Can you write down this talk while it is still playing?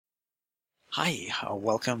Hi,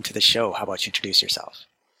 welcome to the show. How about you introduce yourself?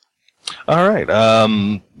 All right.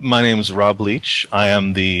 My name is Rob Leach. I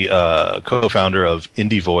am the co-founder of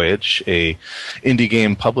Indie Voyage, a indie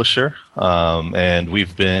game publisher, and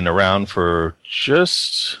we've been around for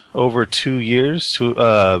just over 2 years,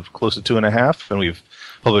 close to 2.5, and we've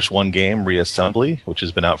published one game, Reassembly, which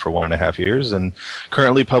has been out for 1.5 years, and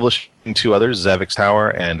currently publishing two others, Zavix Tower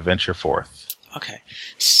and Venture Forth. Okay,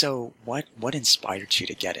 so what inspired you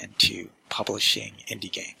to get into publishing indie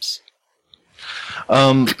games?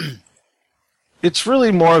 Um, It's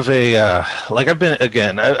really more of a like I've been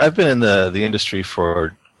in the industry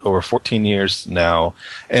for over 14 years now,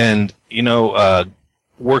 and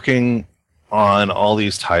working on all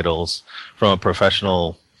these titles from a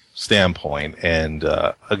professional standpoint. And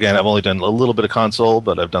again, I've only done a little bit of console,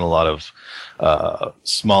 but I've done a lot of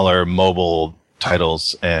smaller mobile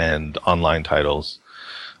titles and online titles.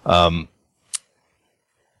 Um,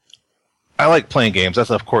 I like playing games. That's,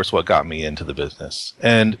 of course, what got me into the business.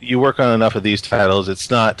 And you work on enough of these titles, it's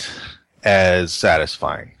not as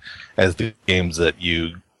satisfying as the games that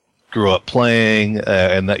you grew up playing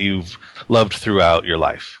and that you've loved throughout your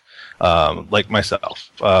life. Like myself.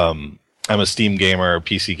 I'm a Steam gamer,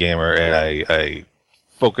 PC gamer, and I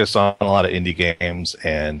focus on a lot of indie games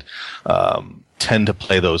and tend to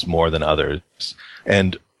play those more than others.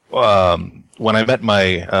 And when I met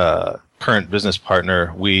my current business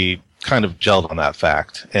partner, we kind of gelled on that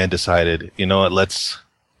fact and decided, you know what, let's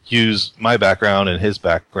use my background and his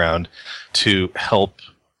background to help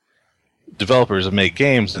developers make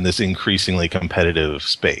games in this increasingly competitive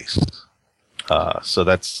space. So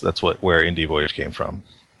that's where Indie Voyage came from.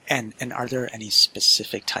 And are there any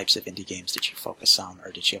specific types of indie games that you focus on,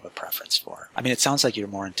 or did you have a preference for? I mean, it sounds like you're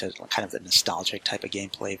more into kind of the nostalgic type of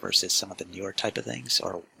gameplay versus some of the newer type of things.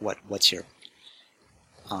 Or what's your,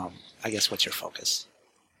 what's your focus?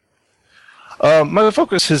 My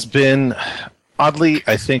focus has been, oddly,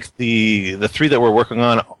 I think the three that we're working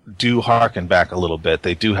on do harken back a little bit.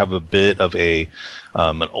 They do have a bit of an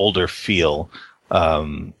older feel.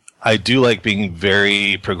 I do like being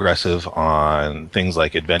very progressive on things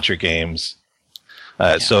like adventure games.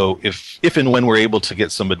 So if and when we're able to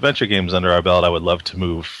get some adventure games under our belt, I would love to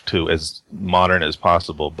move to as modern as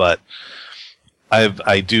possible. But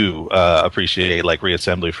I do appreciate, like,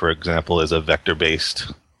 Reassembly, for example, is a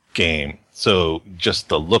vector-based game. So just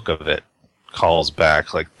the look of it calls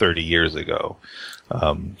back like 30 years ago.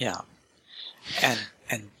 Yeah. And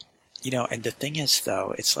and the thing is,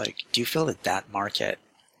 though, it's like, do you feel that market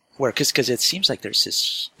where, because it seems like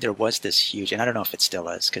there was this huge, and I don't know if it still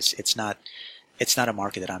is, because it's not a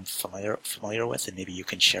market that I'm familiar with, and maybe you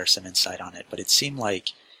can share some insight on it, but it seemed like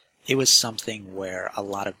it was something where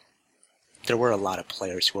there were a lot of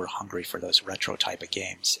players who were hungry for those retro type of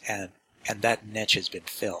games, and that niche has been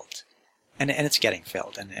filled. And it's getting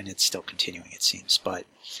filled, and it's still continuing, it seems. But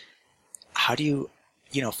how do you,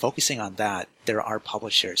 focusing on that, there are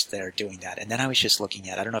publishers that are doing that. And then I was just looking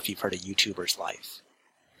at, I don't know if you've heard of YouTuber's Life,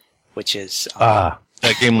 which is... that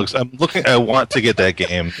game looks... I want to get that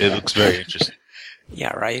game. It looks very interesting.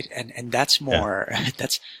 Yeah, right? And that's more... Yeah.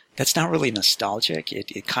 That's not really nostalgic.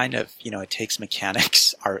 It kind of, it takes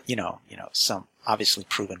mechanics, or, some obviously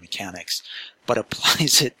proven mechanics, but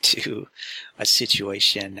applies it to a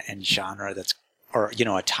situation and genre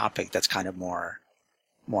a topic that's kind of more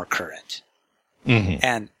current. Mm-hmm.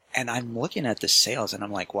 And I'm looking at the sales and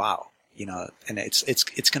I'm like, wow, and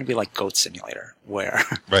it's going to be like Goat Simulator, where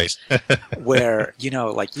right. where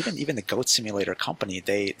like even the Goat Simulator company,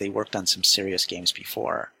 they worked on some serious games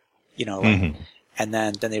before, Mm-hmm. and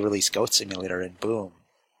then they release Goat Simulator and boom,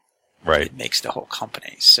 right, it makes the whole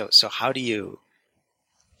company. So how do you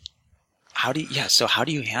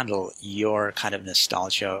handle your kind of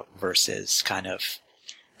nostalgia versus kind of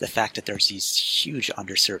the fact that there's these huge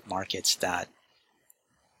underserved markets that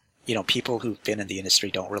people who've been in the industry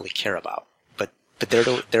don't really care about, but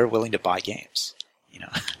they're willing to buy games,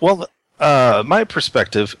 Well, my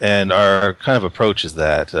perspective and our kind of approach is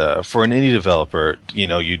that for an indie developer,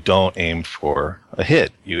 you don't aim for a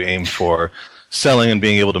hit. You aim for selling and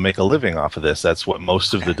being able to make a living off of this. That's what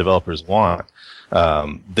most of the developers want.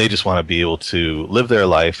 They just want to be able to live their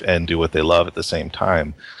life and do what they love at the same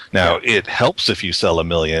time. Now, it helps if you sell 1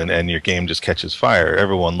 million and your game just catches fire.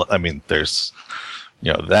 There's,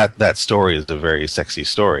 that story is a very sexy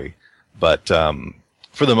story. But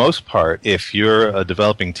for the most part, if you're a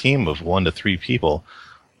developing team of 1 to 3 people,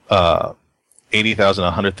 80,000,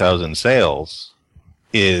 100,000 sales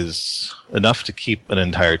is enough to keep an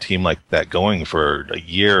entire team like that going for a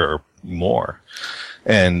year or more.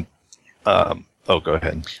 And go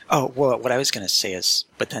ahead. Oh, well, what I was going to say is,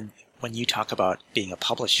 but then when you talk about being a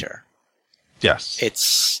publisher,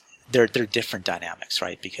 Yes. They're different dynamics,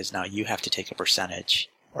 right? Because now you have to take a percentage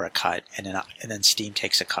or a cut, and then Steam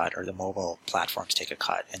takes a cut, or the mobile platforms take a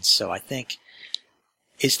cut. And so I think,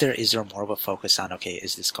 is there more of a focus on, okay,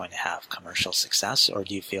 is this going to have commercial success, or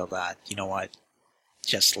do you feel that, you know what,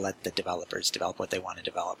 just let the developers develop what they want to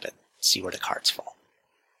develop and see where the cards fall?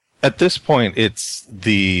 At this point, it's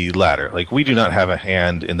the latter. Like, we do not have a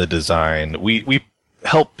hand in the design. We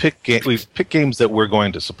help pick we pick games that we're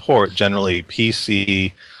going to support, generally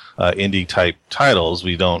PC, indie type titles.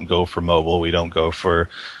 We don't go for mobile. We don't go for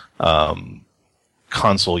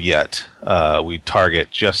console yet. We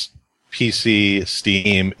target just PC,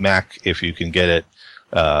 Steam, Mac if you can get it.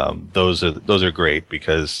 Those are great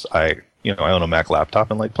because I own a Mac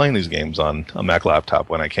laptop and like playing these games on a Mac laptop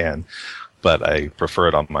when I can, but I prefer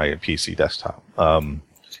it on my PC desktop.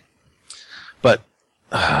 But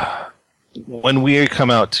when we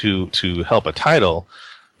come out to help a title,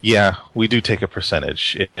 yeah, we do take a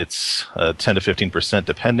percentage. It's 10 to 15%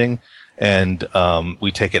 depending, and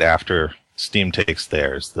we take it after Steam takes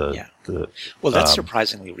theirs. Well, that's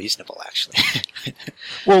surprisingly reasonable, actually.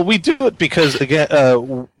 Well, we do it because, again,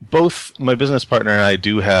 both my business partner and I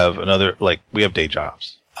do have we have day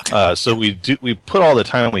jobs. Okay. So we put all the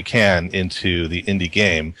time we can into the indie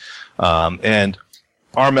game, and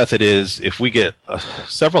our method is if we get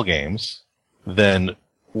several games, then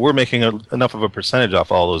we're making enough of a percentage off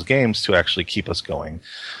all those games to actually keep us going.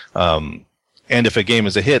 And if a game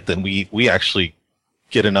is a hit, then we actually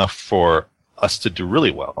get enough for us to do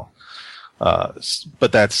really well.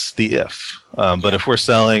 But that's the if. But if we're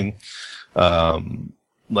selling,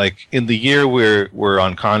 like in the year we're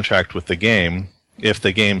on contract with the game, if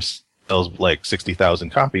the game sells like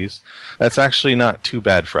 60,000 copies, that's actually not too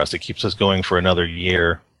bad for us. It keeps us going for another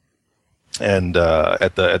year. And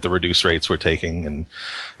at the reduced rates we're taking, and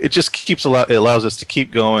it just it allows us to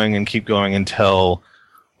keep going until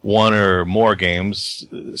one or more games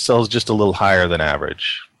sells just a little higher than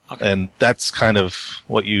average. Okay. And that's kind of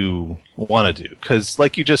what you want to do, because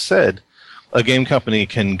like you just said, a game company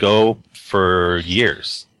can go for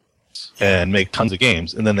years and make tons of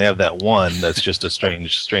games, and then they have that one that's just a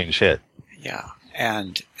strange hit. Yeah,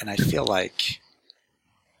 and I feel like,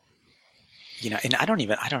 and I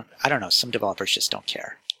don't know. Some developers just don't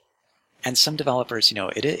care, and some developers,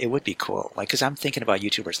 it would be cool. Like, because I'm thinking about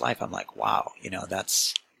YouTubers Life, I'm like, wow, that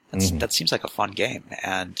seems like a fun game,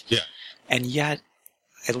 and yet,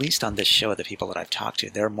 at least on this show, the people that I've talked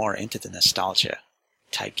to, they're more into the nostalgia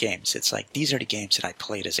type games. It's like, these are the games that I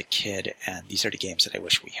played as a kid, and these are the games that I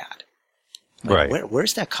wish we had. Like, right.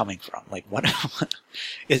 Where's that coming from? Like, what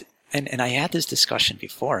is? And I had this discussion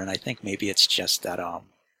before, and I think maybe it's just that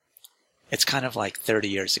it's kind of like 30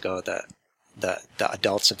 years ago, the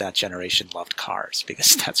adults of that generation loved cars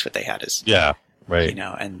because that's what they had as right.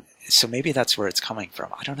 And so maybe that's where it's coming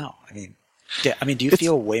from. I don't know. I mean, do you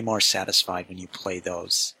feel way more satisfied when you play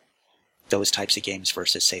those types of games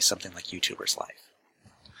versus, say, something like YouTuber's Life?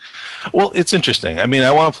 Well, it's interesting. I mean,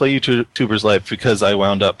 I want to play YouTuber's Life because I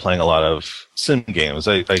wound up playing a lot of sim games.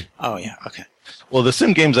 Oh yeah, okay. Well, the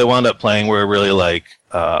sim games I wound up playing were really like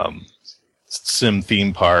Sim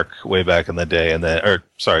Theme Park way back in the day, and then, I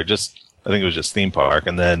think it was just Theme Park,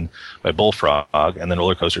 and then by Bullfrog, and then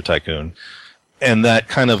Roller Coaster Tycoon. And that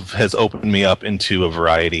kind of has opened me up into a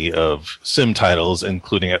variety of sim titles,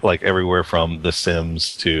 including like everywhere from The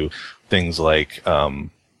Sims to things like the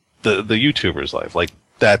YouTuber's Life. Like,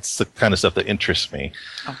 that's the kind of stuff that interests me.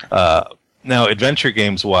 Okay. Now, adventure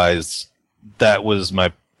games wise, that was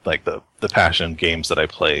my the passion games that I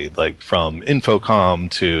played, like from Infocom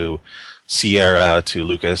to Sierra to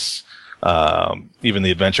Lucas, even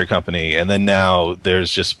the Adventure Company, and then now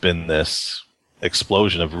there's just been this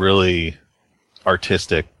explosion of really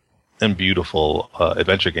artistic and beautiful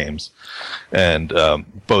adventure games, and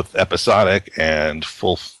both episodic and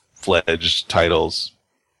full-fledged titles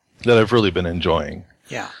that I've really been enjoying.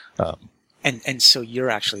 Yeah. And so you're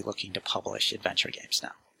actually looking to publish adventure games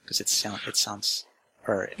now, because it sounds.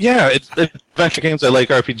 It's adventure games. I like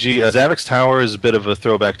RPG. Zavix Tower is a bit of a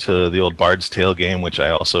throwback to the old Bard's Tale game, which I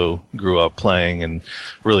also grew up playing and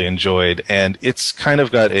really enjoyed. And it's kind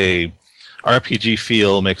of got a RPG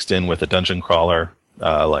feel mixed in with a dungeon crawler,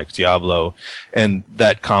 like Diablo. And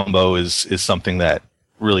that combo is something that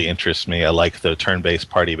really interests me. I like the turn-based,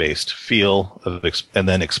 party-based feel of and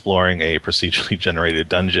then exploring a procedurally generated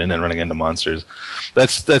dungeon and running into monsters.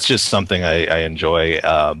 That's just something I enjoy,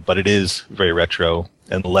 but it is very retro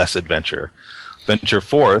and less adventure. Venture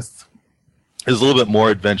Forth is a little bit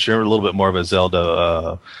more adventure, a little bit more of a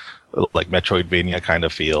Zelda, like Metroidvania kind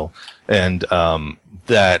of feel. And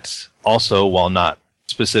that also, while not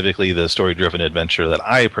specifically the story-driven adventure that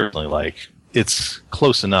I personally like, it's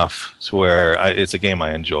close enough to where it's a game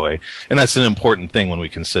I enjoy, and that's an important thing when we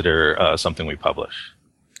consider something we publish.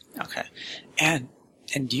 Okay, and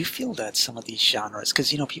do you feel that some of these genres,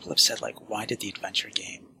 because people have said like, why did the adventure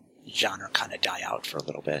game genre kind of die out for a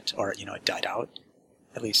little bit, or it died out?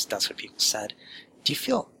 At least that's what people said. Do you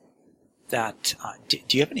feel that? Do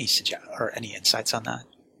you have any any insights on that?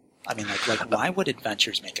 I mean, like why would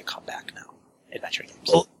adventures make a comeback now? Adventure games.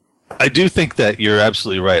 Well, I do think that you're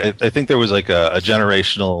absolutely right. I think there was like a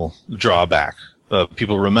generational drawback.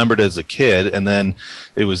 People remembered as a kid, and then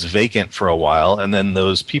it was vacant for a while, and then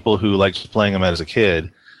those people who liked playing them as a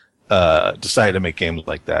kid decided to make games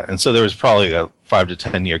like that. And so there was probably a 5 to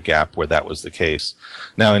 10 year gap where that was the case.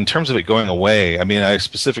 Now, in terms of it going away, I mean, I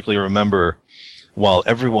specifically remember while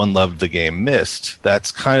everyone loved the game Myst,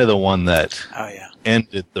 that's kind of the one that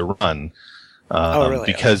ended the run. Really?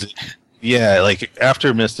 Because... Okay. Yeah, like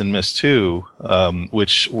after Myst and Myst 2,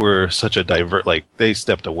 which were such a they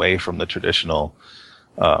stepped away from the traditional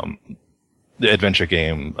adventure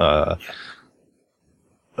game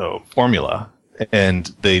formula,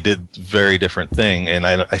 and they did very different thing. And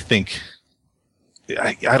I think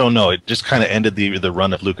I don't know, it just kind of ended the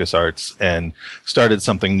run of LucasArts and started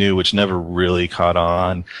something new, which never really caught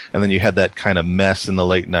on. And then you had that kind of mess in the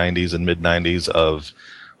late '90s and mid '90s of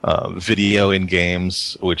video in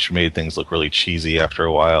games, which made things look really cheesy after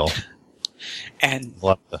a while. And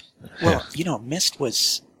Myst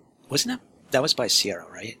wasn't that was by Sierra,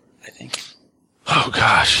 right? I think. Oh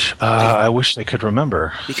gosh, I wish I could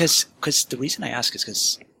remember. Because the reason I ask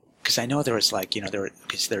is because I know there was like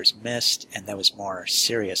there's Myst, and that was more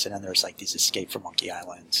serious, and then there's like these Escape from Monkey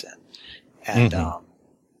Islands and I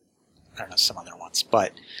don't know, some other ones,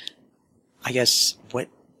 but I guess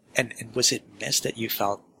and was it Myst that you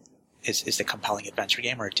felt is the compelling adventure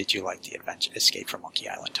game, or did you like the Escape from Monkey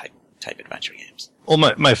Island type adventure games? Well,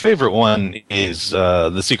 my favorite one is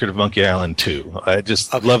The Secret of Monkey Island 2. I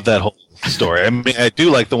just love that whole story. I mean, I do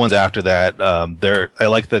like the ones after that. I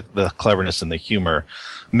like the cleverness and the humor.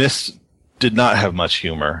 Myst did not have much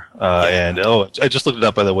humor. And I just looked it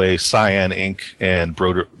up, by the way. Cyan Inc. and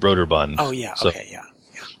Broderbund. Oh yeah, so, okay, yeah.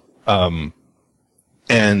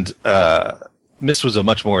 And Myst was a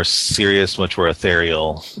much more serious, much more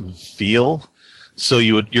ethereal feel. So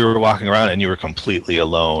you were walking around and you were completely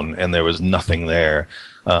alone, and there was nothing there.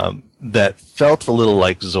 That felt a little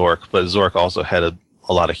like Zork, but Zork also had a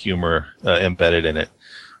lot of humor embedded in it.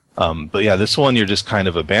 But yeah, this one you're just kind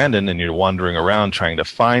of abandoned and you're wandering around trying to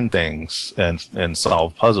find things and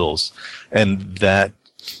solve puzzles, and that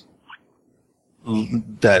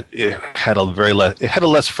it had a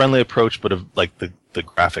less friendly approach, but the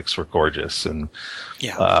graphics were gorgeous, and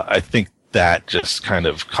I think that just kind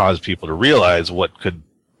of caused people to realize what are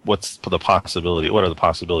the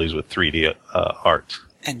possibilities with 3D art.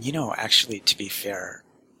 And actually, to be fair,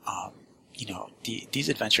 these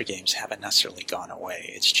adventure games haven't necessarily gone away.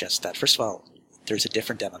 It's just that, first of all, there's a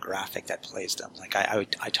different demographic that plays them. Like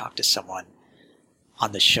I talked to someone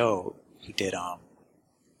on the show who did I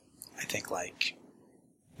think like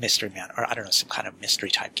Mystery Man, or I don't know, some kind of mystery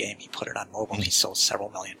type game. He put it on mobile. He sold several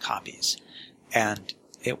million copies, and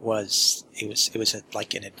it was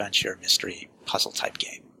like an adventure mystery puzzle type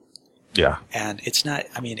game. Yeah. And it's not.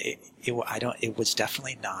 I mean, it was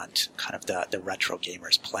definitely not kind of the retro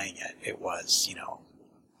gamers playing it. It was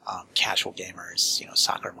casual gamers,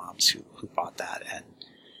 soccer moms who bought that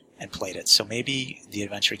and played it. So maybe the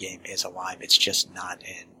adventure game is alive. It's just not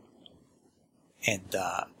in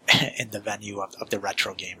the venue of the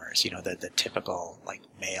retro gamers, the typical like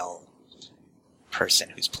male person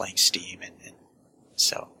who's playing Steam,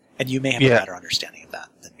 and you may have a better understanding of that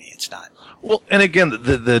than me. It's not. Well, and again,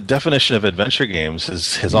 the definition of adventure games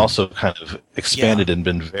has also kind of expanded and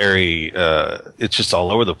been very. It's just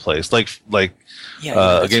all over the place. Like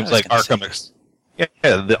games like Arkham.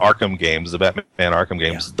 The Arkham games, the Batman Arkham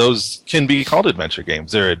games, those can be called adventure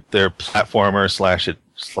games. They're platformer slash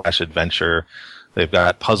adventure. They've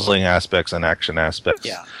got puzzling aspects and action aspects.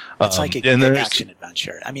 Yeah, it's like an action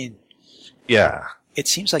adventure. I mean, yeah, it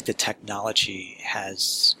seems like the technology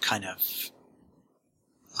has kind of,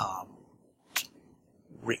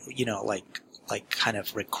 kind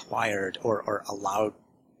of required or allowed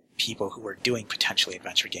people who are doing potentially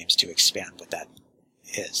adventure games to expand what that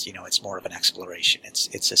is. It's more of an exploration.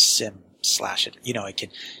 It's a sim slash it.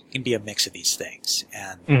 It can be a mix of these things.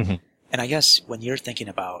 And and I guess when you're thinking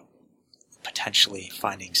about potentially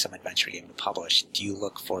finding some adventure game to publish, do you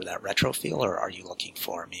look for that retro feel, or are you looking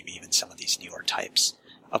for maybe even some of these newer types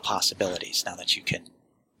of possibilities now that you can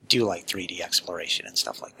do like 3D exploration and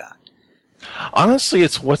stuff like that? Honestly,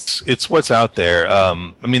 it's what's out there. I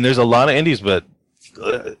mean, there's a lot of indies, but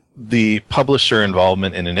the publisher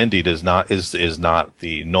involvement in an indie is not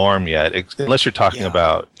the norm yet, unless you're talking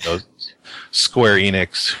about Square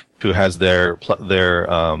Enix, who has their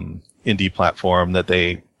indie platform that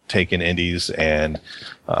they take in indies, and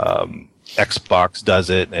Xbox does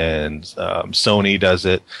it, and Sony does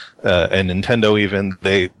it, and Nintendo even.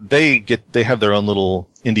 They have their own little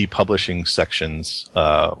indie publishing sections,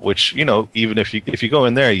 which, even if you go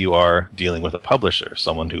in there, you are dealing with a publisher,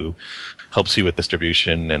 someone who helps you with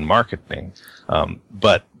distribution and marketing.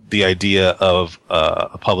 But the idea of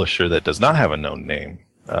a publisher that does not have a known name,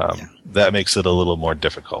 that makes it a little more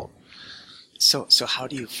difficult. So how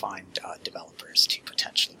do you find developers to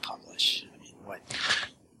potentially publish? I mean, what?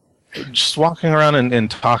 Just walking around and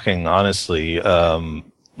talking, honestly.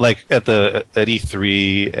 Like at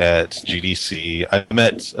E3 at GDC, I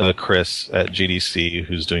met Chris at GDC,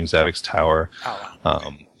 who's doing Zavix Tower. Oh,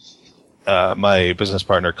 wow. My business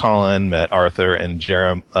partner Colin met Arthur and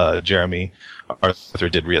Jeremy. Arthur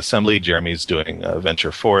did Reassembly. Jeremy's doing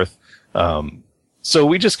Venture Forth. So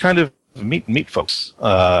we just kind of meet folks,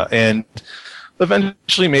 and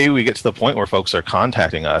eventually maybe we get to the point where folks are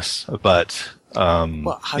contacting us, but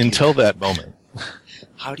until that moment.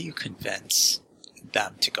 How do you convince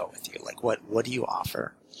them to go with you? Like, what do you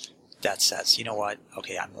offer that says, you know what,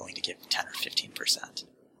 okay, I'm willing to give 10 or 15%?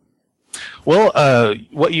 Well,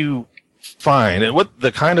 what you find, and what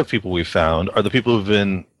the kind of people we found are the people who've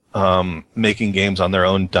been making games on their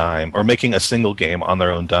own dime, or making a single game on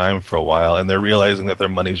their own dime for a while, and they're realizing that their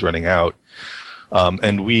money's running out.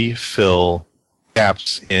 And we fill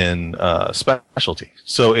gaps in specialty.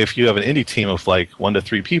 So if you have an indie team of like 1 to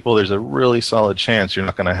 3 people, there's a really solid chance you're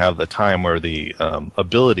not going to have the time or the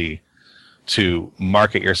ability to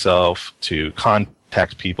market yourself, to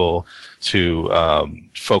contact people, to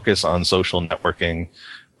focus on social networking.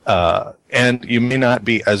 And you may not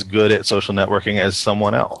be as good at social networking as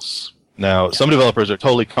someone else. Now, some developers are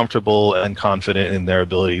totally comfortable and confident in their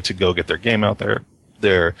ability to go get their game out there.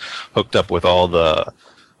 They're hooked up with all the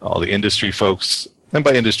industry folks. And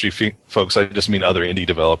by industry folks, I just mean other indie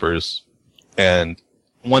developers. And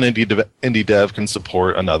one indie dev can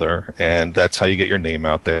support another, and that's how you get your name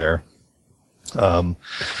out there.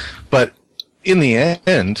 But in the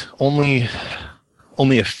end, only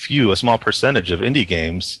a small percentage of indie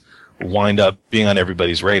games wind up being on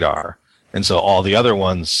everybody's radar. And so all the other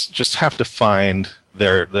ones just have to find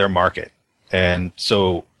their market. And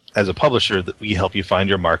so as a publisher, we help you find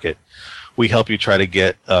your market. We help you try to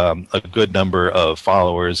get a good number of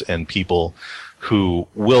followers and people who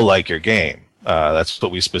will like your game. That's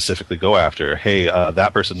what we specifically go after. Hey,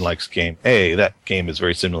 that person likes game A. That game is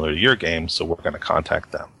very similar to your game, so we're going to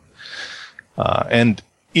contact them. And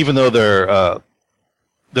even though the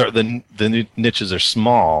niches are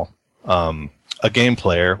small, a game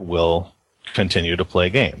player will continue to play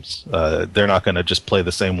games. They're not going to just play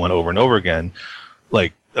the same one over and over again.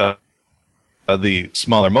 Like the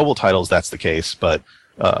smaller mobile titles, that's the case, but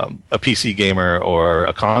a PC gamer or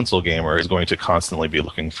a console gamer is going to constantly be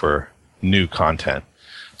looking for new content.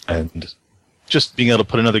 And just being able to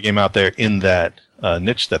put another game out there in that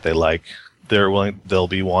niche that they like, they'll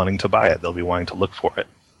be wanting to buy it. They'll be wanting to look for it.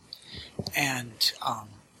 And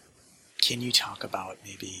can you talk about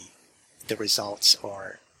maybe the results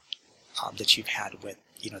or that you've had with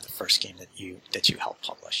the first game that you helped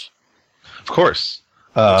publish? Of course.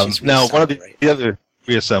 Now, one of the other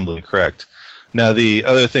Reassembly, correct. Now, the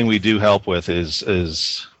other thing we do help with is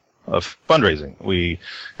fundraising. We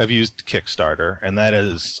have used Kickstarter, and that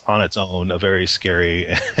is on its own a very scary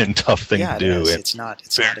and tough thing to do. It's not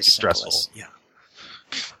as stressful.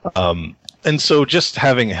 And so just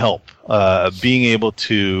having help, being able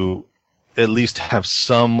to at least have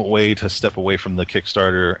some way to step away from the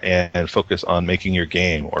Kickstarter and focus on making your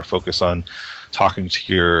game, or focus on talking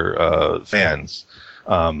to your fans,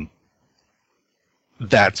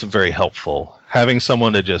 that's very helpful. Having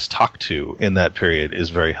someone to just talk to in that period is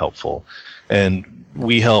very helpful. And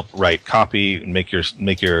we help write copy and make your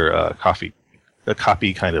copy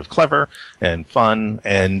kind of clever and fun.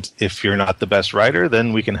 And if you're not the best writer,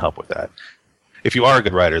 then we can help with that. If you are a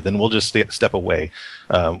good writer, then we'll just step away.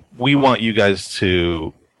 We want you guys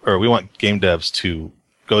we want game devs to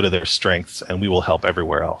go to their strengths, and we will help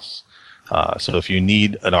everywhere else. So if you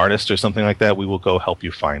need an artist or something like that, we will go help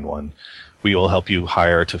you find one. We will help you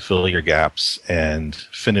hire to fill your gaps and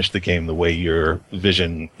finish the game the way your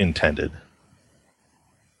vision intended.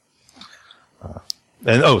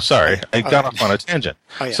 I got off on a tangent.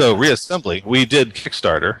 So Reassembly, we did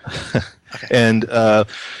Kickstarter. Okay. And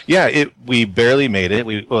we barely made it.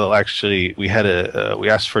 We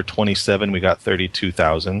asked for 27, we got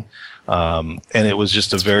 32,000. And it was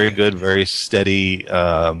just a very good, very steady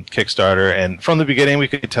Kickstarter. And from the beginning, we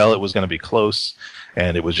could tell it was going to be close,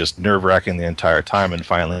 and it was just nerve-wracking the entire time. And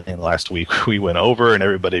finally, last week, we went over, and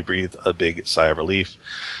everybody breathed a big sigh of relief.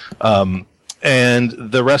 And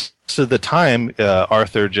the rest of the time,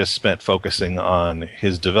 Arthur just spent focusing on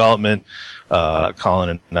his development.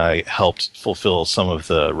 Colin and I helped fulfill some of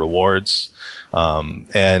the rewards.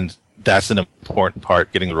 And that's an important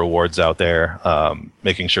part, getting the rewards out there,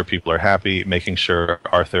 making sure people are happy, making sure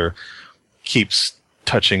Arthur keeps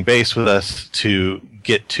touching base with us to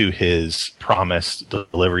get to his promised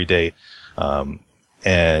delivery date.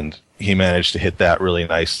 And he managed to hit that really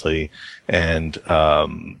nicely, and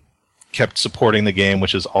kept supporting the game,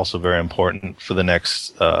 which is also very important for the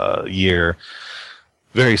next year,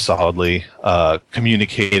 very solidly,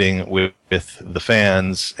 communicating with the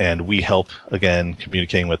fans, and we help, again,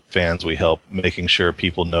 communicating with fans. We help making sure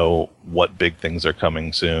people know what big things are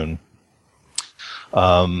coming soon,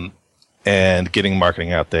 and getting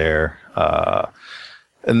marketing out there.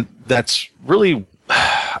 And that's really,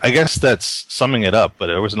 I guess that's summing it up, but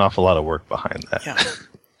there was an awful lot of work behind that. Yeah.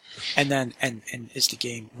 And then, and is the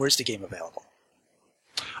game, where's the game available?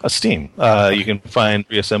 Steam. You can find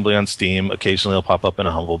Reassembly on Steam. Occasionally it'll pop up in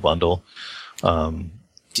a Humble Bundle.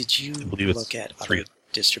 Did you look at other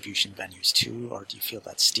distribution venues too, or do you feel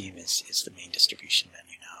that Steam is the main distribution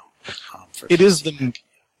venue now?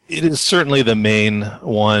 It is certainly the main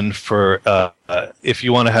one for, if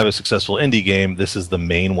you want to have a successful indie game, this is the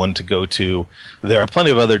main one to go to. There are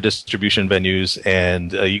plenty of other distribution venues,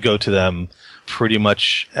 and you go to them pretty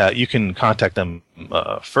much, you can contact them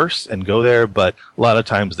first and go there, but a lot of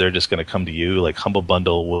times they're just going to come to you. Like Humble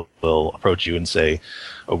Bundle will approach you and say,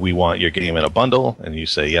 oh, we want your game in a bundle, and you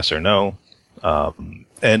say yes or no.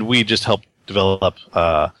 And we just help develop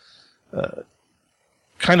kind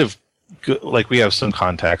of good, like we have some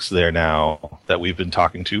contacts there now that we've been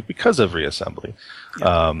talking to because of Reassembly.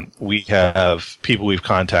 Yeah. We have people we've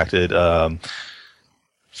contacted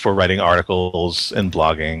for writing articles and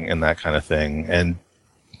blogging and that kind of thing. And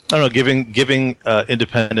I don't know, giving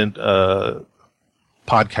independent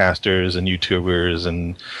podcasters and YouTubers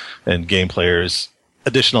and game players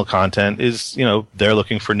additional content is, they're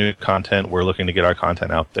looking for new content. We're looking to get our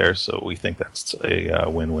content out there. So we think that's a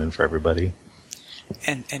win-win for everybody.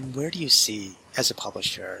 And where do you see, as a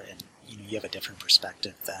publisher, and you have a different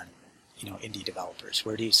perspective than indie developers,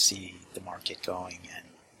 where do you see the market going,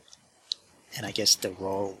 and I guess the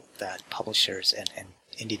role that publishers and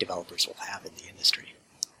indie developers will have in the industry?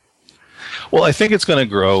 Well, I think it's going to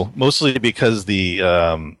grow, mostly because the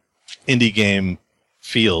indie game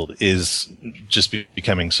field is just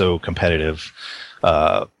becoming so competitive.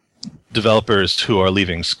 Developers who are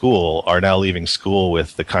leaving school are now leaving school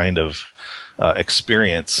with the kind of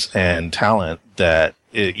experience and talent that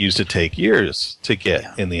it used to take years to get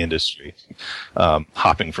in the industry,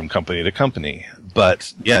 hopping from company to company.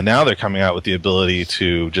 But now they're coming out with the ability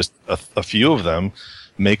to just a few of them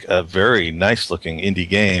make a very nice looking indie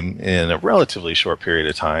game in a relatively short period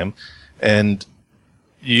of time. And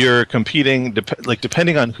you're competing,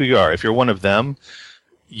 depending on who you are. If you're one of them,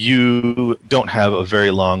 you don't have a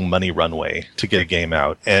very long money runway to get a game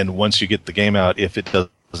out. And once you get the game out, if it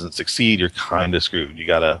doesn't succeed, you're kind of screwed. You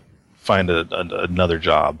got to find another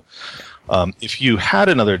job. If you had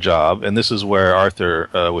another job, and this is where Arthur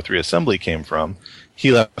with Reassembly came from,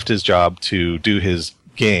 he left his job to do his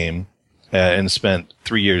game and spent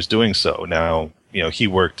 3 years doing so. Now, he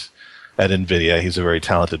worked at NVIDIA. He's a very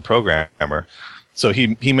talented programmer. So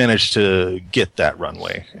he managed to get that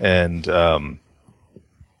runway. And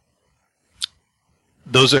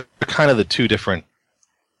those are kind of the two different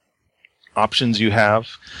options you have.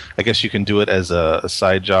 I guess you can do it as a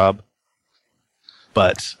side job,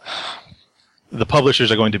 but the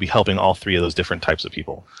publishers are going to be helping all three of those different types of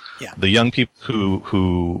people. Yeah. The young people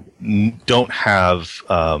who don't have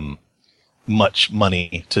much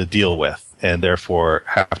money to deal with, and therefore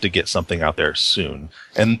have to get something out there soon.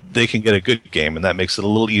 And they can get a good game, and that makes it a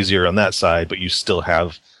little easier on that side, but you still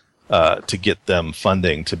have to get them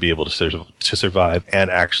funding to be able to survive and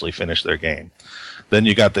actually finish their game. Then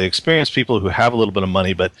you got the experienced people who have a little bit of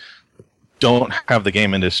money but don't have the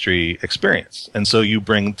game industry experience. And so you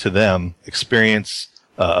bring to them experience,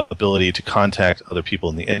 ability to contact other people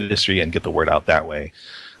in the industry and get the word out that way.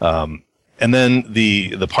 And then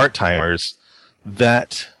the part-timers,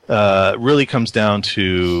 that really comes down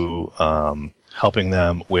to helping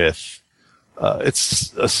them with,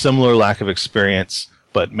 it's a similar lack of experience,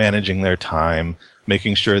 but managing their time,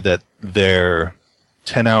 making sure that their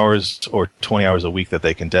 10 hours or 20 hours a week that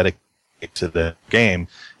they can dedicate to the game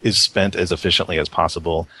is spent as efficiently as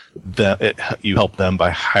possible. You help them by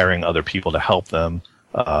hiring other people to help them,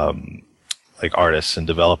 like artists and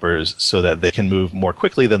developers, so that they can move more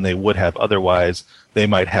quickly than they would have otherwise. They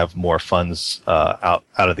might have more funds out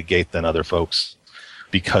of the gate than other folks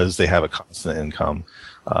because they have a constant income.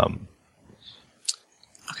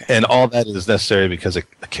 Okay. And all that is necessary because a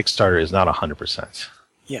Kickstarter is not 100%.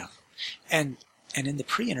 Yeah. And in the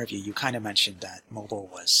pre-interview, you kind of mentioned that mobile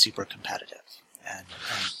was super competitive.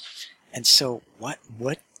 And so what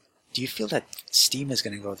do you feel that Steam is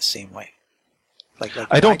going to go the same way? Like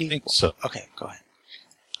I don't think so. Okay, go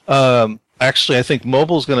ahead. Actually, I think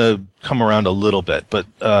mobile's going to come around a little bit, but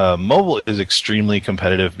mobile is extremely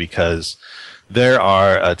competitive because there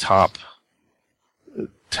are a top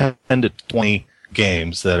 10 to 20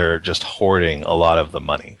 games that are just hoarding a lot of the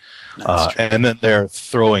money. And then they're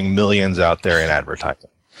throwing millions out there in advertising.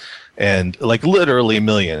 And like literally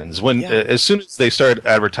millions. As soon as they started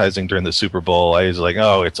advertising during the Super Bowl, I was like,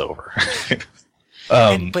 oh, it's over.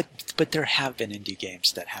 But there have been indie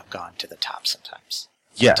games that have gone to the top sometimes.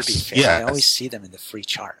 Yes. To be fair, yes. I always see them in the free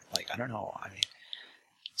chart. Like, I don't know. I mean,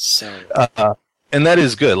 so. And that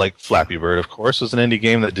is good. Like Flappy Bird, of course, was an indie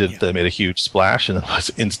game that made a huge splash and then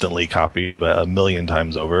was instantly copied a million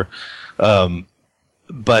times over.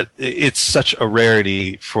 But it's such a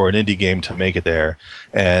rarity for an indie game to make it there.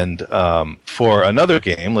 And for another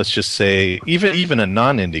game, let's just say even a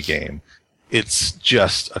non-indie game, it's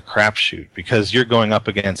just a crapshoot because you're going up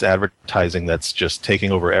against advertising that's just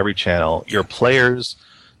taking over every channel. Your players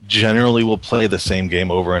generally will play the same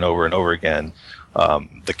game over and over and over again.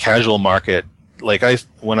 The casual market, like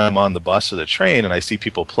when I'm on the bus or the train and I see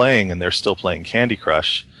people playing and they're still playing Candy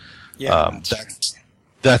Crush,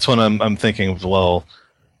 that's when I'm thinking, well,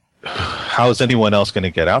 how is anyone else going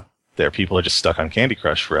to get out there? People are just stuck on Candy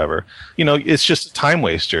Crush forever. It's just a time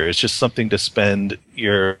waster. It's just something to spend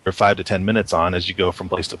your 5 to 10 minutes on as you go from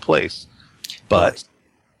place to place. But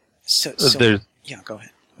go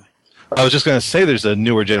ahead. I was just going to say there's a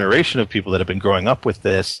newer generation of people that have been growing up with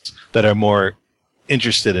this that are more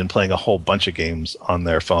interested in playing a whole bunch of games on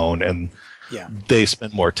their phone, and they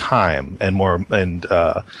spend more time and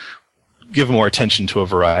give more attention to a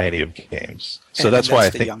variety of games. So that's why I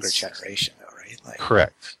think the younger generation, though, right? Like,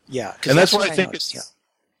 correct. Yeah, and that's why I think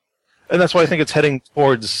and that's why I think it's heading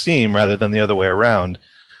towards Steam rather than the other way around.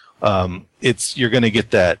 You're going to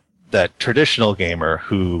get that traditional gamer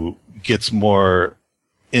who gets more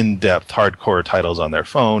in-depth, hardcore titles on their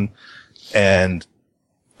phone, and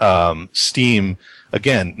Steam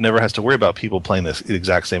again never has to worry about people playing this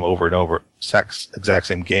exact same exact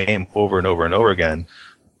same game over and over and over again,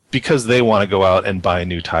 because they want to go out and buy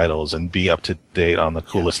new titles and be up to date on the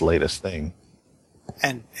coolest, latest thing.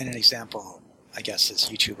 And an example, I guess, is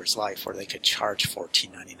YouTuber's Life, where they could charge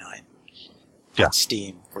 $14.99 on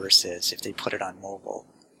Steam versus if they put it on mobile,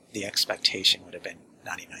 the expectation would have been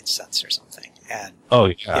 99 cents or something. And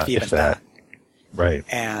if even that. Right.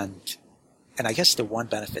 And I guess the one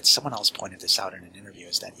benefit, someone else pointed this out in an interview,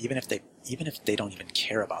 is that even if they don't even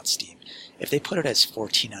care about Steam, if they put it as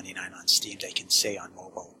 $14.99 on Steam, they can say on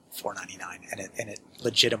mobile $4.99, and it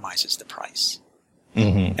legitimizes the price.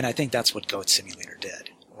 Mm-hmm. And I think that's what Goat Simulator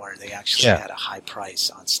did, where they actually had a high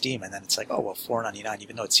price on Steam, and then it's like, oh, well, $4.99,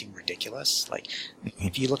 even though it seemed ridiculous. Like,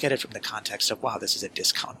 if you look at it from the context of, wow, this is a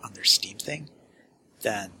discount on their Steam thing,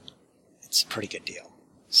 then it's a pretty good deal.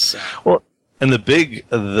 So. Well, and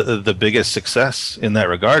the biggest success in that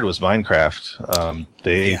regard was Minecraft.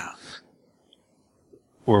 They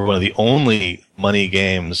were one of the only money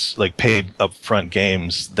games, like paid upfront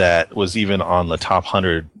games, that was even on the top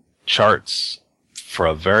 100 charts for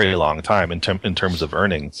a very long time in terms of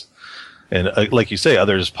earnings. And like you say,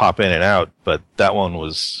 others pop in and out, but that one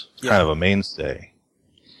was kind of a mainstay.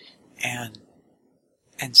 And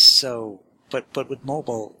so, but with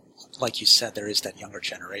mobile, like you said, there is that younger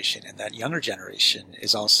generation, and that younger generation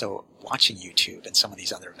is also watching YouTube and some of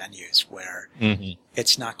these other venues where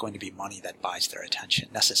it's not going to be money that buys their attention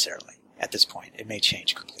necessarily at this point. It may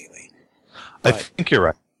change completely. But, I think you're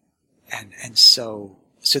right. And so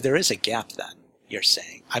there is a gap then, you're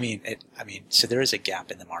saying. So there is a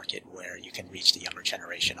gap in the market where you can reach the younger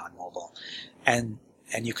generation on mobile, and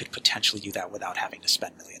you could potentially do that without having to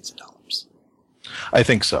spend millions of dollars. I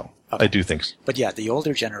think so. Okay. I do think so. But the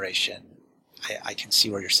older generation, I can see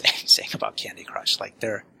what you're saying about Candy Crush. Like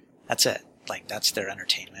that's it. Like that's their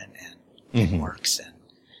entertainment, and it works.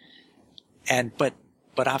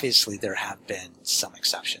 But obviously there have been some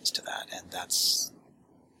exceptions to that, and that's,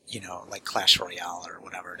 like Clash Royale or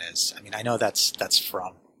whatever it is. I mean, I know that's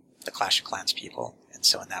from the Clash of Clans people, and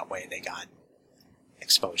so in that way they got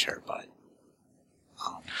exposure. But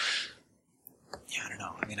yeah, I don't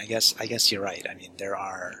know. I mean, I guess you're right. I mean, there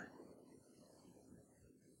are.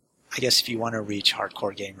 I guess if you want to reach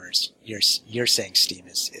hardcore gamers, you're saying Steam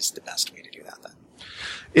is the best way to do that then.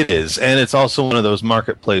 It is, and it's also one of those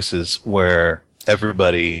marketplaces where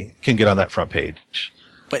everybody can get on that front page.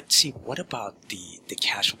 But see, what about the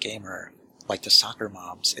casual gamer, like the soccer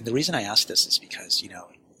moms? And the reason I ask this is because,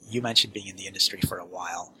 you mentioned being in the industry for a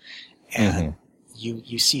while, and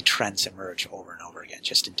you see trends emerge over and over again,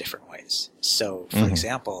 just in different ways. So, for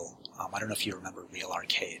example, I don't know if you remember Real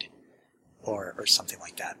Arcade or something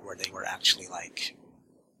like that, where they were actually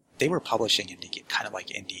they were publishing indie, kind of like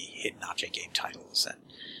indie hidden object game titles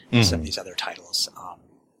and some of these other titles.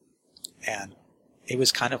 And it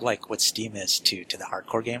was kind of like what Steam is to the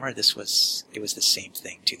hardcore gamer. It was the same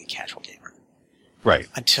thing to the casual gamer. Right.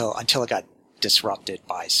 Until it got disrupted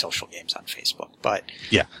by social games on Facebook. But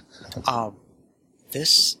yeah.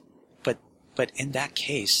 But in that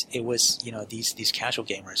case, it was, these casual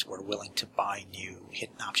gamers were willing to buy new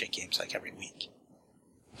hidden object games like every week.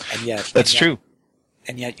 And yet That's true.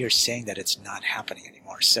 And yet you're saying that it's not happening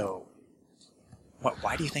anymore. So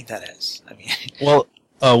why do you think that is? I mean, well,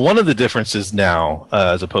 one of the differences now,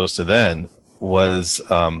 as opposed to then, was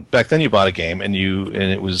back then you bought a game and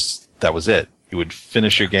that was it. You would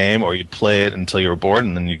finish your game or you'd play it until you were bored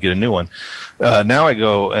and then you'd get a new one. Now I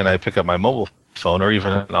go and I pick up my mobile phone or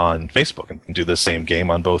even on Facebook and do the same game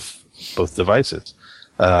on both devices.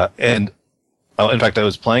 In fact, I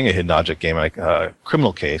was playing a hidden object game, like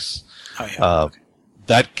Criminal Case. Oh, yeah. Okay.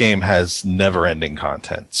 That game has never-ending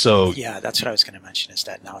content. So yeah, that's what I was going to mention, is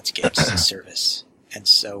that now it's games as a service. And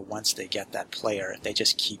so once they get that player, if they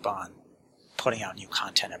just keep on putting out new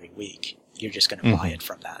content every week, you're just going to buy it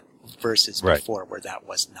from that. Versus before, where that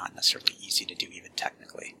was not necessarily easy to do, even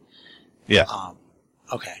technically. Yeah.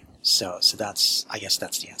 Okay. So I guess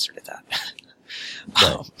that's the answer to that.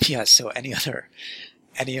 Right. Yeah. So any other,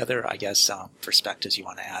 I guess, perspectives you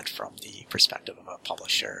want to add from the perspective of a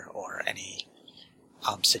publisher, or any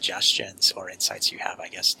suggestions or insights you have, I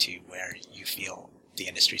guess, to where you feel the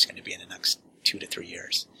industry is going to be in the next 2 to 3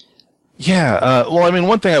 years? Yeah. Well, I mean,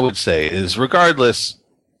 one thing I would say is, regardless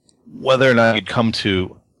whether or not you'd come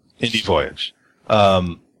to Indie Voyage,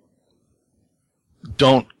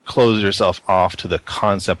 don't close yourself off to the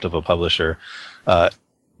concept of a publisher,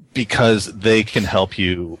 because they can help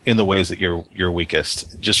you in the ways that you're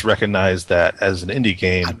weakest. Just recognize that as an indie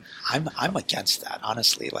game. I'm against that,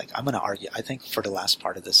 honestly. I'm going to argue. I think for the last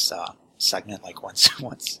part of this segment,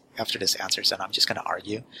 once after this answer is done, I'm just going to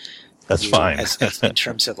argue. That's fine. as in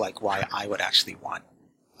terms of why I would actually want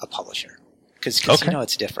a publisher, because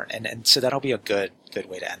it's different, and so that'll be a good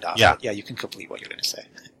way to end off. Yeah. But yeah, you can complete what you're going to say.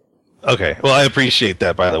 Okay. Well, I appreciate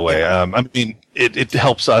that, by the way. Yeah. I mean, it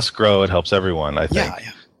helps us grow. It helps everyone, I think.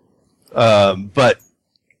 Yeah. But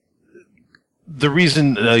the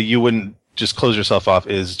reason you wouldn't just close yourself off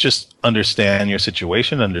is just understand your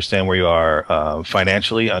situation, understand where you are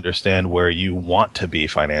financially, understand where you want to be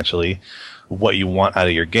financially, what you want out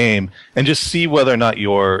of your game, and just see whether or not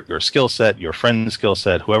your skill set, your friend's skill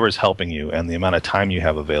set, whoever's helping you, and the amount of time you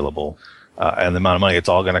have available, and the amount of money it's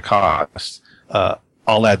all going to cost,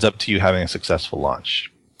 all adds up to you having a successful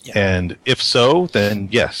launch. Yeah. And if so, then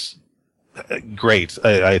yes, great.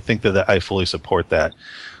 I think that I fully support that.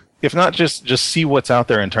 If not, just see what's out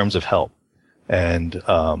there in terms of help, and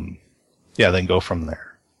then go from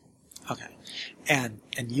there. Okay. And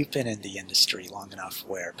you've been in the industry long enough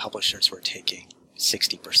where publishers were taking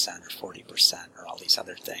 60% or 40% or all these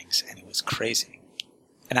other things, and it was crazy.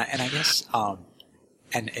 And I guess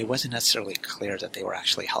and it wasn't necessarily clear that they were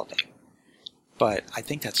actually helping. But I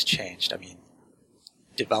think that's changed. I mean,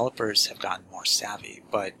 developers have gotten more savvy,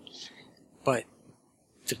 but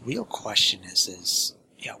the real question is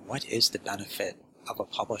what is the benefit of a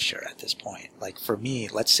publisher at this point? For me,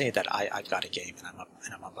 let's say that I've got a game and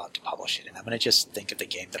I'm about to publish it, and I'm going to just think of the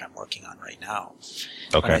game that I'm working on right now.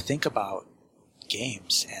 Okay. When I think about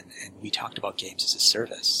games, and we talked about games as a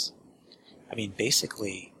service, I mean,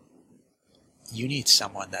 basically, you need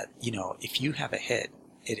someone that, if you have a hit,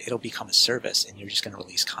 it'll become a service, and you're just going to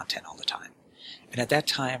release content all the time. And at that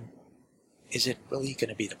time, is it really going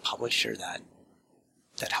to be the publisher that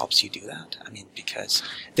helps you do that? I mean, because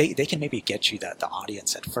they can maybe get you the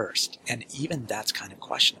audience at first, and even that's kind of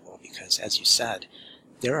questionable, because as you said,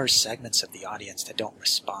 there are segments of the audience that don't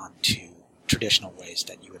respond to traditional ways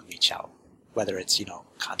that you would reach out, whether it's,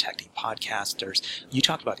 contacting podcasters. You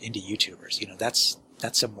talked about indie YouTubers,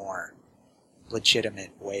 that's a more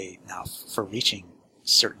legitimate way now for reaching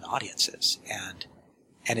certain audiences, and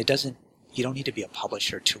you don't need to be a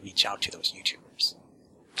publisher to reach out to those YouTubers.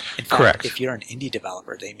 In fact, Correct. If you're an indie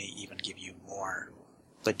developer, they may even give you more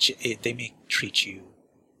they may treat you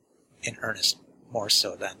in earnest more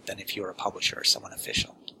so than if you were a publisher or someone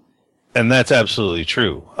official. And that's absolutely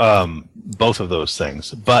true. Both of those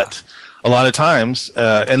things. But a lot of times,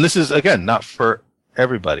 and this is, again, not for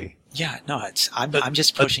everybody. Yeah, no, I'm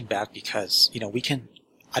just pushing back because,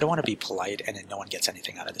 I don't want to be polite and then no one gets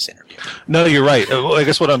anything out of this interview. No, you're right. Well, I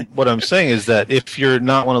guess what I'm saying is that if you're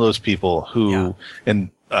not one of those people who, and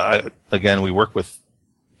again, we work with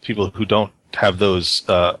people who don't have those,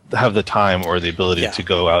 have the time or the ability to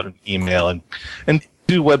go out and email and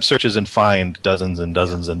do web searches and find dozens and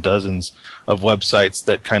dozens and dozens of websites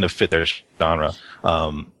that kind of fit their genre.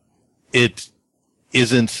 It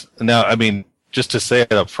isn't now. I mean, just to say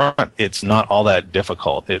it up front, it's not all that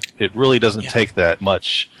difficult. It really doesn't take that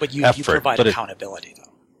much effort. But you provide accountability,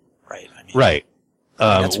 though, right? I mean, right.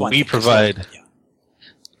 That's one we thing, provide.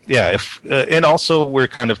 And also we're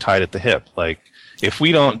kind of tied at the hip. Like, if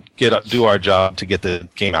we don't do our job to get the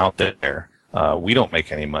game out there, we don't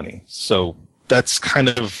make any money. So that's kind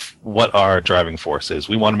of what our driving force is.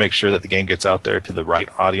 We want to make sure that the game gets out there to the right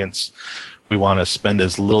audience. We want to spend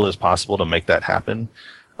as little as possible to make that happen.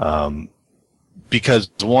 Because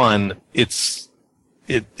one, it's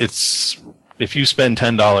if you spend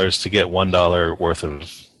 $10 to get $1 worth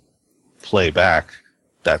of play back,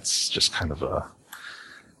 that's just kind of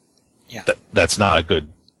that's not a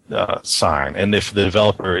good sign. And if the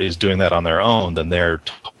developer is doing that on their own, then they're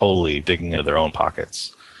totally digging into their own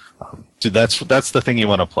pockets. So that's the thing you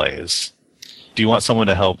want to play is, do you want someone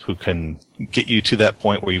to help who can get you to that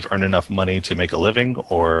point where you've earned enough money to make a living,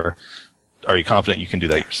 or are you confident you can do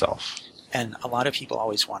that yourself? And a lot of people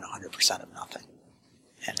always want 100% of nothing.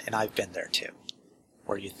 And I've been there too,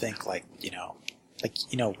 where you think what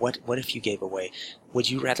if you gave away, would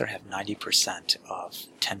you rather have 90% of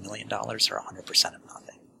 $10 million or 100% of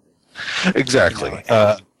nothing? Exactly.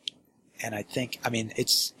 And I think,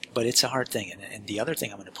 but it's a hard thing. And the other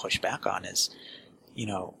thing I'm going to push back on is,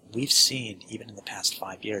 we've seen, even in the past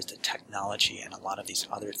 5 years, that technology and a lot of these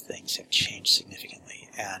other things have changed significantly.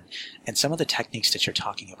 And some of the techniques that you're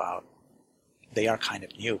talking about, they are kind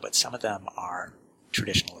of new, but some of them are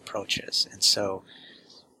traditional approaches. And so,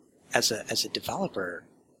 as a developer,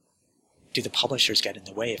 do the publishers get in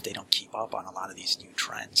the way if they don't keep up on a lot of these new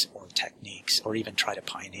trends or techniques, or even try to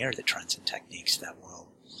pioneer the trends and techniques that will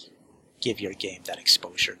give your game that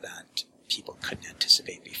exposure that people couldn't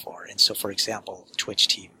anticipate before? And so, for example,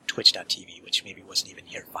 Twitch.tv, which maybe wasn't even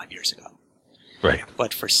here 5 years ago. Right.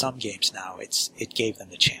 But for some games now, it gave them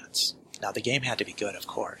the chance. Now, the game had to be good, of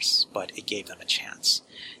course, but it gave them a chance.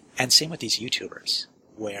 And same with these YouTubers,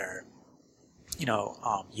 where,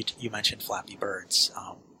 you mentioned Flappy Birds.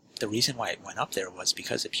 The reason why it went up there was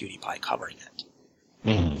because of PewDiePie covering it.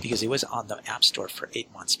 Mm-hmm. Because it was on the App Store for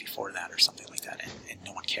 8 months before that or something like that, and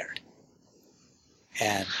no one cared.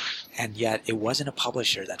 And yet it wasn't a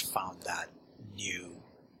publisher that found that new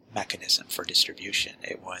mechanism for distribution.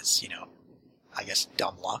 It was, I guess,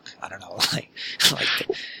 dumb luck. I don't know,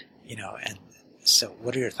 and so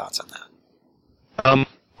what are your thoughts on that?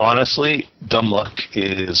 Honestly, dumb luck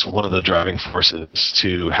is one of the driving forces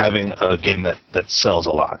to having a game that sells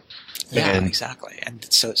a lot. Yeah, exactly. And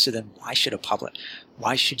so then why should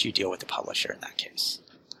you deal with the publisher in that case?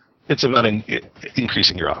 It's about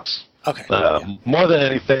increasing your odds. Okay. More than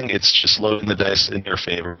anything, it's just loading the dice in your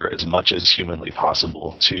favor as much as humanly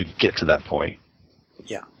possible to get to that point.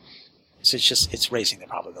 Yeah. So it's raising the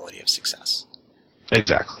probability of success.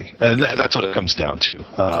 Exactly, and that's what it comes down to.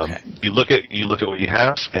 Okay. You look at what you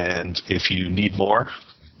have, and if you need more,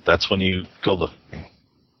 that's when you go looking.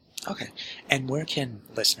 Okay. And where can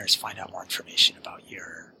listeners find out more information about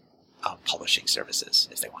your publishing services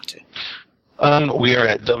if they want to? We are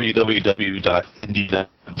at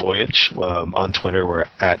www.indie.voyage. On Twitter, we're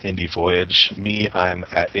at IndieVoyage. Me, I'm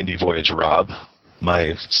at IndieVoyageRob.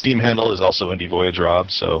 My Steam handle is also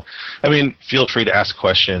IndieVoyageRob. So, feel free to ask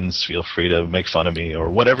questions. Feel free to make fun of me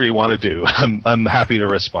or whatever you want to do. I'm happy to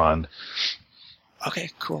respond.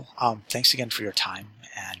 Okay, cool. Thanks again for your time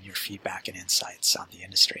and your feedback and insights on the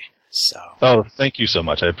industry. So. Oh, thank you so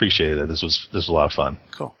much. I appreciate it. This was a lot of fun.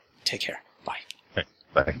 Cool. Take care. Bye. Okay,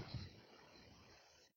 bye.